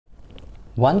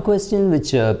One question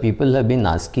which people have been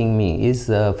asking me is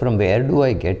from where do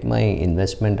I get my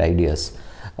investment ideas?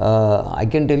 I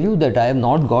can tell you that I have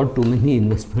not got too many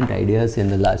investment ideas in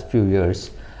the last few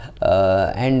years.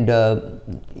 And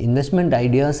investment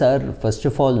ideas are first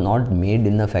of all not made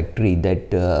in a factory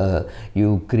that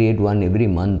you create one every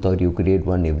month or you create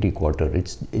one every quarter.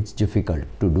 It's difficult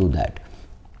to do that.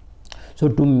 So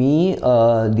to me,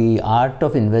 the art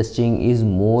of investing is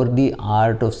more the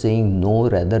art of saying no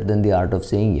rather than the art of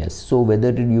saying yes. So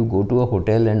whether you go to a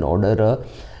hotel and order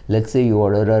let's say you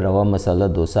order a rava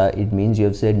masala dosa, it means you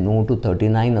have said no to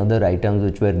 39 other items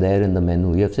which were there in the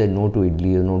menu. You have said no to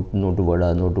idli, no to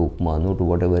vada, no to upma, no to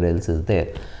whatever else is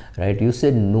there. Right, you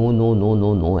said no, no, no,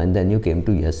 no, no, and then you came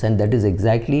to yes, and that is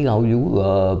exactly how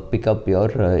you pick up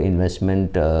your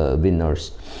investment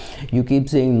winners. You keep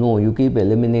saying no, you keep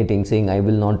eliminating, saying I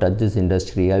will not touch this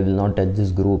industry, I will not touch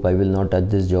this group, I will not touch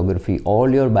this geography. All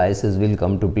your biases will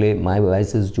come to play. My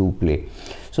biases do play.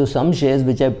 So some shares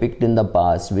which I picked in the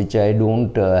past, which I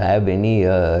don't have any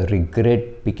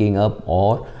regret picking up,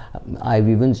 or I've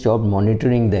even stopped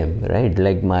monitoring them, right?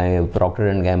 Like my Procter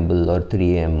and Gamble or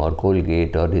 3M or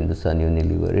Colgate or Hindustan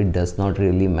Unilever. It does not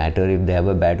really matter if they have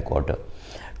a bad quarter.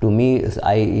 To me,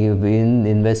 I've been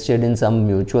invested in some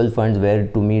mutual funds where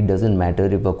to me it doesn't matter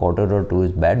if a quarter or two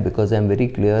is bad, because I'm very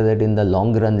clear that in the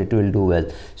long run it will do well.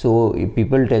 So if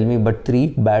people tell me, but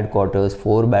 3 bad quarters,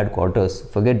 4 bad quarters,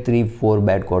 forget 3-4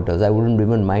 bad quarters, I wouldn't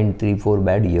even mind 3-4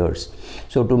 bad years.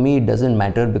 So to me it doesn't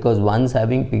matter, because once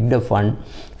having picked a fund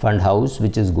house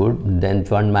which is good, then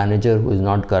fund manager who is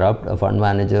not corrupt, a fund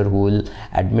manager who will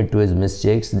admit to his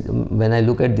mistakes, when I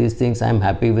look at these things, I'm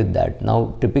happy with that.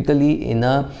 Now typically in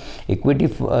a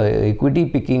equity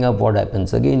picking up, what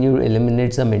happens again, you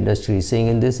eliminate some industry, saying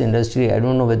in this industry I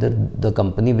don't know whether the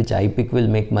company which I pick will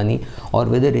make money or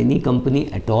whether any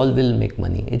company at all will make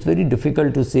money. It's very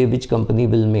difficult to say which company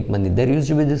will make money. There used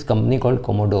to be this company called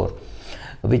Commodore,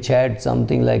 which had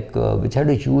something like which had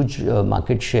a huge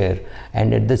market share,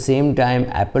 and at the same time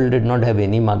Apple did not have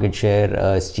any market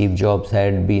share. Steve Jobs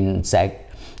had been sacked,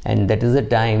 and that is the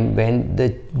time when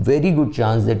the very good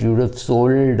chance that you would have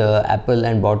sold Apple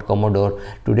and bought Commodore.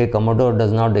 Today Commodore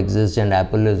does not exist and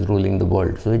Apple is ruling the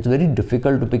world. So it's very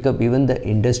difficult to pick up even the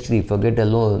industry, forget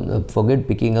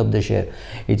picking up the share.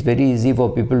 It's very easy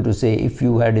for people to say if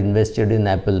you had invested in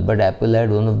Apple, but Apple had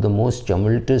one of the most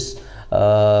tumultuous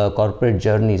corporate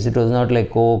journeys. It was not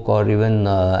like Coke or even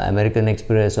American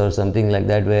Express or something like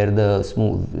that, where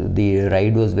the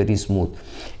ride was very smooth.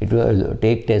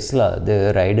 Take Tesla,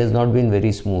 the ride has not been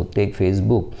very smooth. Take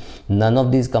Facebook, none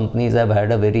of these companies have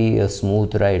had a very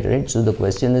smooth ride, right? So the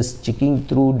question is sticking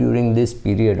through during this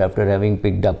period after having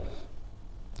picked up.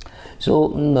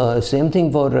 So same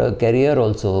thing for career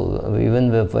also.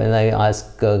 Even when I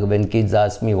ask, when kids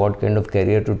ask me what kind of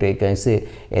career to take, I say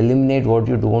eliminate what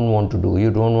you don't want to do. You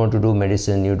don't want to do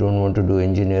medicine, you don't want to do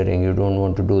engineering, you don't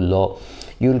want to do law.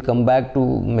 You will come back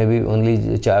to maybe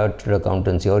only chartered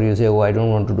accountancy, or you say, oh, I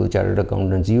don't want to do chartered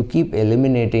accountancy. You keep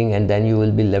eliminating and then you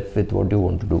will be left with what you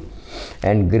want to do.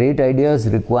 And great ideas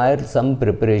require some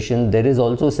preparation. There is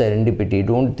also serendipity.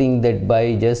 Don't think that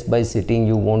just by sitting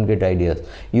you won't get ideas.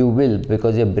 You will,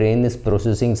 because your brain is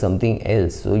processing something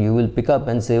else. So you will pick up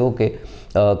and say, okay,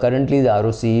 currently the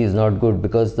ROCE is not good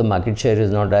because the market share is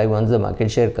not high. Once the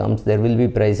market share comes, there will be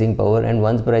pricing power, and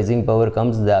once pricing power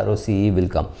comes, the ROCE will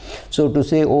come. So to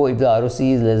say, oh, if the ROCE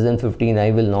is less than 15,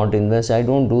 I will not invest, I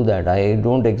don't do that. I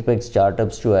don't expect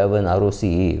startups to have an ROCE.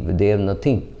 They have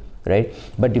nothing, right?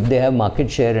 But if they have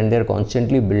market share and they're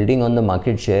constantly building on the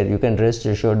market share, you can rest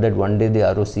assured that one day the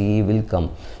ROCE will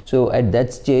come. So at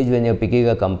that stage, when you're picking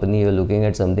a company, you're looking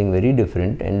at something very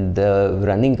different, and the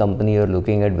running company you're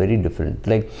looking at very different.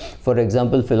 Like for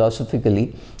example,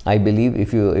 philosophically, I believe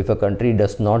if a country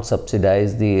does not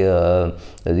subsidize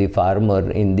the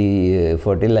farmer in the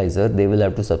fertilizer, they will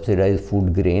have to subsidize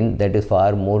food grain. That is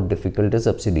far more difficult to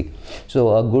subsidy.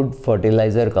 So a good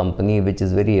fertilizer company which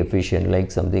is very efficient, like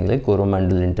something like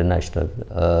Coromandel International,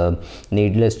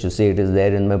 needless to say, it is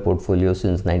there in my portfolio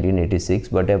since 1986,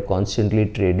 but I've constantly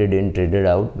traded in, traded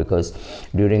out, because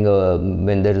during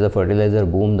when there is a fertilizer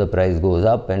boom, the price goes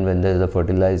up, and when there is a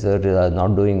fertilizer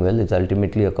not doing well, it's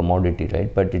ultimately a commodity,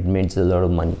 right? But it makes a lot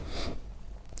of money.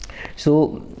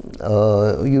 So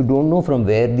you don't know from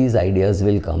where these ideas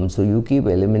will come, so you keep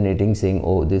eliminating, saying,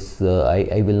 oh, this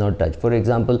I will not touch. For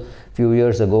example, few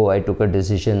years ago I took a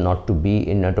decision not to be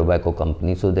in a tobacco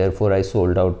company, so therefore I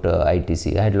sold out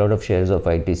ITC. I had a lot of shares of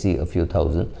ITC, a few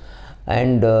thousand.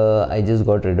 and I just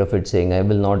got rid of it, saying I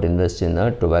will not invest in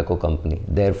a tobacco company.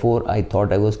 Therefore, I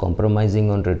thought I was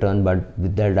compromising on return, but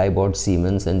with that I bought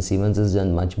Siemens, and Siemens has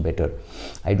done much better.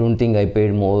 I don't think I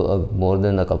paid more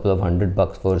than a couple of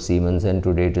 $100 for Siemens, and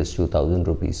today it is 2,000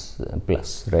 rupees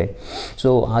plus, right?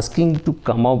 So asking to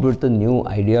come up with a new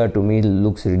idea to me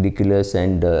looks ridiculous,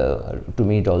 and to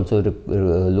me it also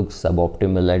looks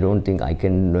suboptimal. I don't think I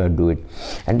can do it,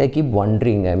 and I keep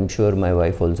wondering, I'm sure my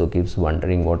wife also keeps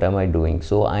wondering, what am I doing?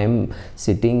 So I'm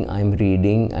sitting, I'm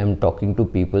reading, I'm talking to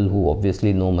people who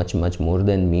obviously know much more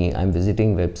than me. I'm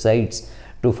visiting websites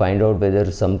to find out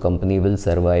whether some company will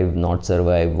survive, not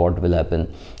survive, what will happen.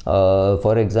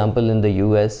 For example, in the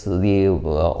US, the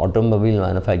automobile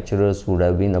manufacturers would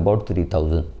have been about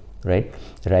 3,000,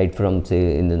 right from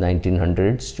say in the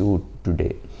 1900s to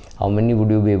today. How many would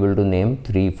you be able to name?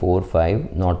 3, 4,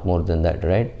 5, not more than that,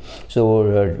 right? So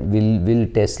will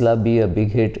Tesla be a big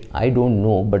hit? I don't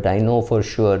know, but I know for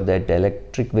sure that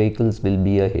electric vehicles will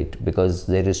be a hit, because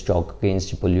there is talk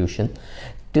against pollution.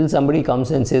 Till somebody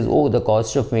comes and says, oh, the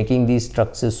cost of making these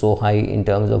trucks is so high in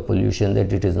terms of pollution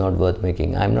that it is not worth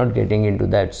making. I'm not getting into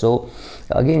that. So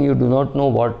again, you do not know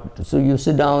what, so you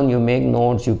sit down, you make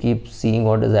notes, you keep seeing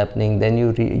what is happening, then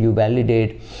you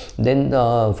validate. Then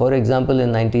for example,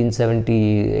 in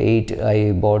 1978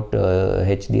 I bought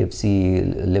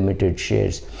HDFC Limited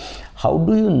shares. How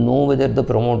do you know whether the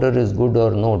promoter is good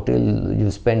or not till you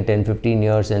spend 10-15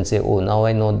 years and say, oh, now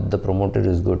I know the promoter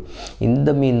is good? In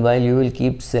the meanwhile, you will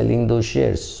keep selling those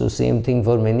shares. So same thing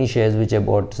for many shares which I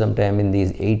bought sometime in the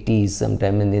 80s,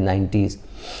 sometime in the 90s.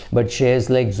 But shares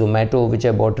like Zomato, which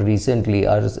I bought recently,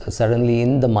 are suddenly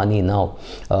in the money now.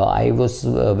 I was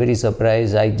very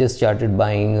surprised. I just started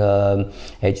buying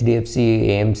HDFC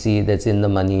AMC, that's in the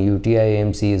money. UTI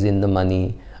AMC is in the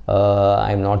money.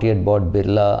 I'm not yet bought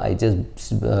Birla. I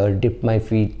just dipped my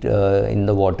feet in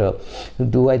the water.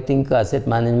 Do I think asset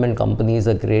management company is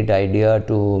a great idea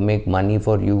to make money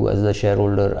for you as a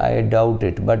shareholder? I doubt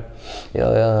it. But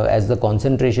as the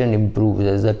concentration improves,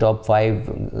 as the top 5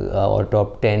 or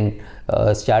top 10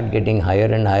 start getting higher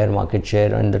and higher market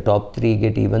share, and the top 3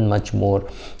 get even much more,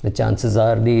 the chances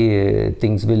are the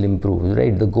things will improve,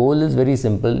 right? The goal is very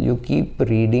simple. You keep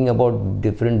reading about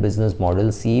different business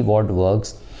models, see what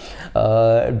works.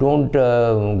 Don't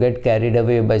get carried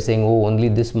away by saying, oh, only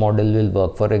this model will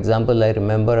work. For example, I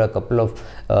remember a couple of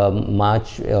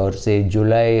March or say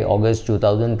July, August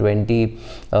 2020,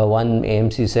 one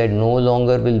AMC said no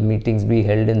longer will meetings be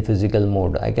held in physical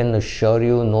mode. I can assure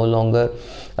you, no longer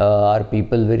are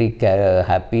people very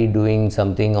happy doing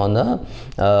something on the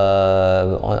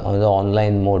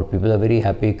online mode. People are very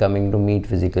happy coming to meet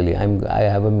physically. I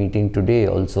have a meeting today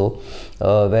also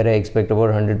where I expect about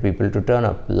 100 people to turn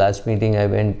up. Last meeting I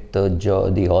went,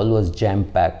 the hall was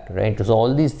jam-packed, right? So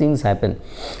all these things happen.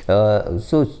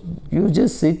 So you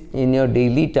just sit in your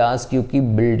daily task, you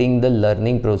keep building the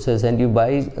learning process, and you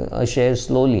buy a share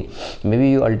slowly. Maybe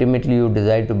you ultimately you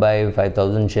decide to buy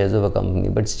 5,000 shares of a company,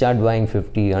 but start buying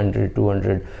 50, 100,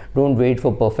 200. Don't wait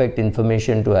for perfect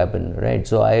information to happen, right?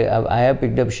 So I have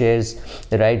picked up shares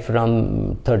right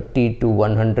from 30 to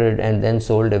 100 and then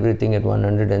sold everything at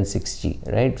 160,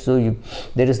 right? So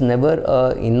there is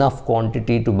never enough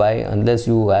quantity to buy unless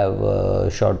you have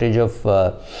a shortage of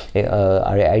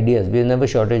ideas. We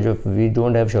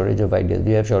don't have shortage of ideas,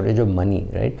 we have shortage of money,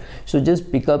 right? So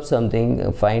just pick up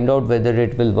something, find out whether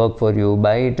it will work for you,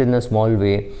 buy it in a small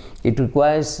way. It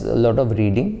requires a lot of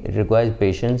reading, it requires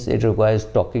patience, it requires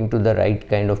talking to the right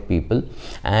kind of people,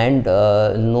 and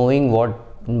knowing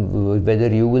whether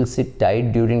you will sit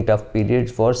tight during tough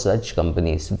periods for such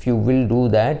companies. If you will do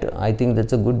that, I think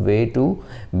that's a good way to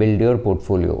build your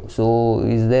portfolio. So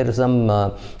is there some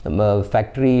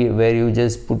factory where you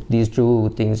just put these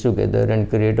two things together and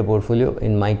create a portfolio?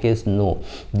 In my case, no.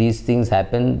 These things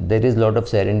happen. There is a lot of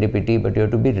serendipity, but you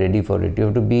have to be ready for it. You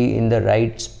have to be in the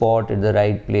right spot at the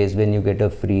right place when you get a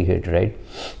free hit, right?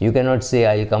 You cannot say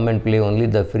I'll come and play only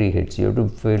the free hits. You have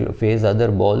to face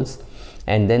other balls,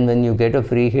 and then when you get a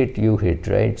free hit, you hit,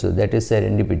 right? So that is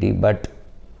serendipity. But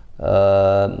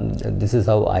this is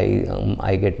how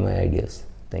I get my ideas.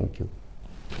 Thank you.